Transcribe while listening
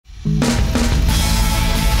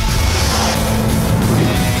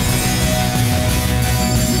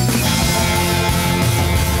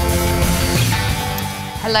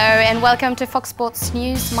and welcome to Fox Sports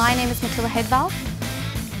News. My name is Matilda Hedvall.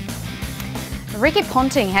 Ricky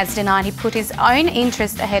Ponting has denied he put his own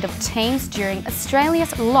interest ahead of teams during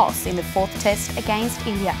Australia's loss in the fourth test against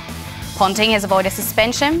India. Ponting has avoided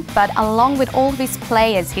suspension, but along with all of his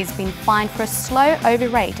players, he's been fined for a slow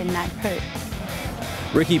overrate in Nagpur.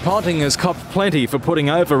 Ricky Ponting has copped plenty for putting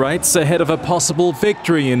over rates ahead of a possible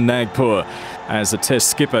victory in Nagpur. As a test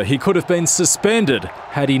skipper, he could have been suspended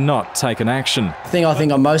had he not taken action. The thing I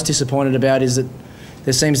think I'm most disappointed about is that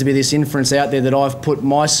there seems to be this inference out there that I've put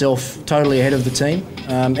myself totally ahead of the team.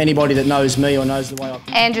 Anybody that knows me or knows the way I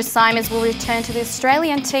think. Andrew Symonds will return to the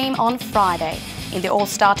Australian team on Friday in the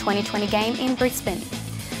All-Star 2020 game in Brisbane.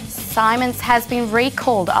 Symonds has been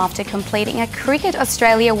recalled after completing a Cricket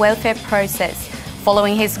Australia welfare process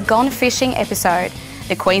following his gone fishing episode.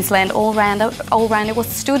 The Queensland all-rounder was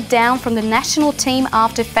stood down from the national team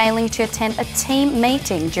after failing to attend a team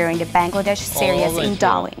meeting during the Bangladesh series in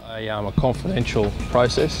Darwin. A confidential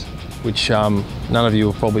process, which none of you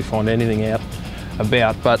will probably find anything out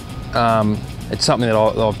about, but it's something that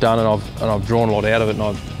I've done and I've drawn a lot out of it, and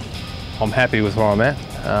I'm happy with where I'm at,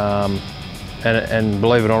 and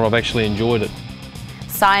believe it or not, I've actually enjoyed it.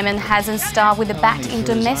 Simon hasn't starred with the bat in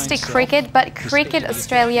domestic cricket, but Cricket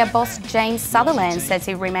Australia boss James Sutherland says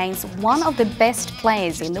he remains one of the best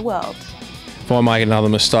players in the world. If I make another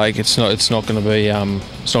mistake, it's not going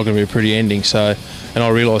to be a pretty ending. So, and I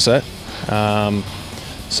realise that.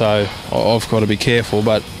 So I've got to be careful,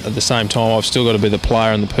 but at the same time, I've still got to be the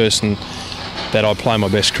player and the person that I play my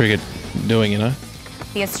best cricket doing. You know.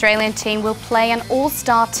 The Australian team will play an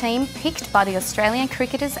all-star team picked by the Australian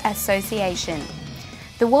Cricketers Association.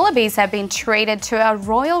 The Wallabies have been treated to a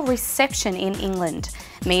royal reception in England,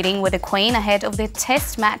 meeting with the Queen ahead of their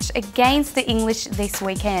test match against the English this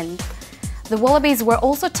weekend. The Wallabies were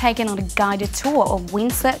also taken on a guided tour of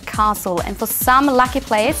Windsor Castle, and for some lucky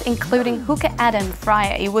players, including hooker Adam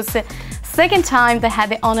Fryer, it was the second time they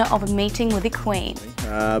had the honour of a meeting with the Queen.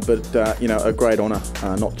 You know, a great honour,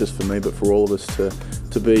 not just for me but for all of us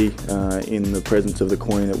to be in the presence of the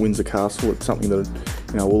Queen at Windsor Castle. It's something that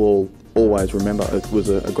we'll all always remember. It was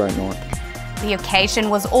a great night. The occasion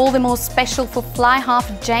was all the more special for fly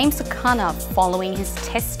half James O'Connor following his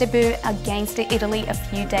test debut against Italy a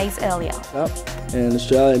few days earlier. In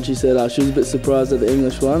Australia, and she said she was a bit surprised at the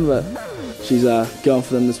English one, but she's going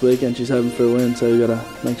for them this weekend. She's hoping for a win, so we've got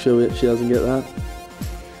to make sure she doesn't get that.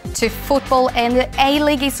 To football, and the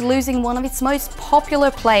A-League is losing one of its most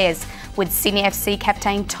popular players, with Sydney FC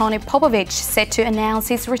captain Tony Popovic set to announce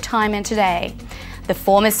his retirement today. The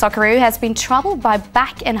former Socceroo has been troubled by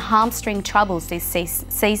back and hamstring troubles this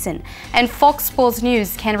season, and Fox Sports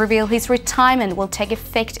News can reveal his retirement will take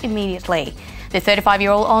effect immediately. The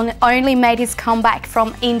 35-year-old only made his comeback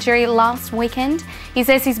from injury last weekend. He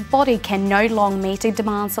says his body can no longer meet the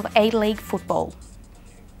demands of A-League football.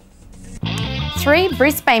 3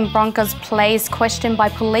 Brisbane Broncos players questioned by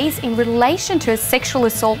police in relation to a sexual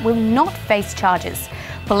assault will not face charges.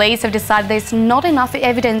 Police have decided there's not enough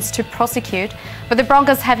evidence to prosecute, but the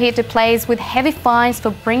Broncos have hit the players with heavy fines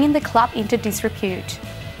for bringing the club into disrepute.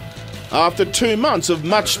 After 2 months of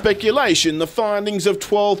much speculation, the findings of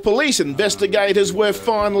 12 police investigators were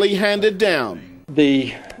finally handed down.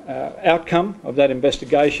 The outcome of that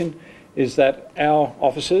investigation is that our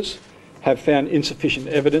officers have found insufficient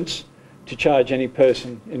evidence to charge any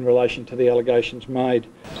person in relation to the allegations made.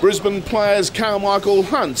 Brisbane players Carmichael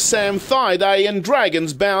Hunt, Sam Thaiday and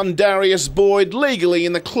Dragons bound Darius Boyd legally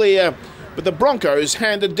in the clear, but the Broncos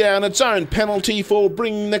handed down its own penalty for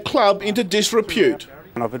bringing the club into disrepute.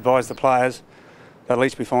 And I've advised the players they'll at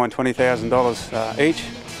least be fined $20,000 each.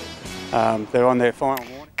 They're on their final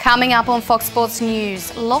warning. Coming up on Fox Sports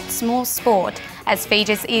News, lots more sport as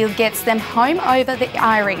Fiji's Eel gets them home over the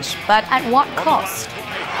Irish, but at what cost?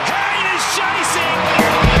 Hayne is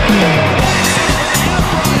chasing!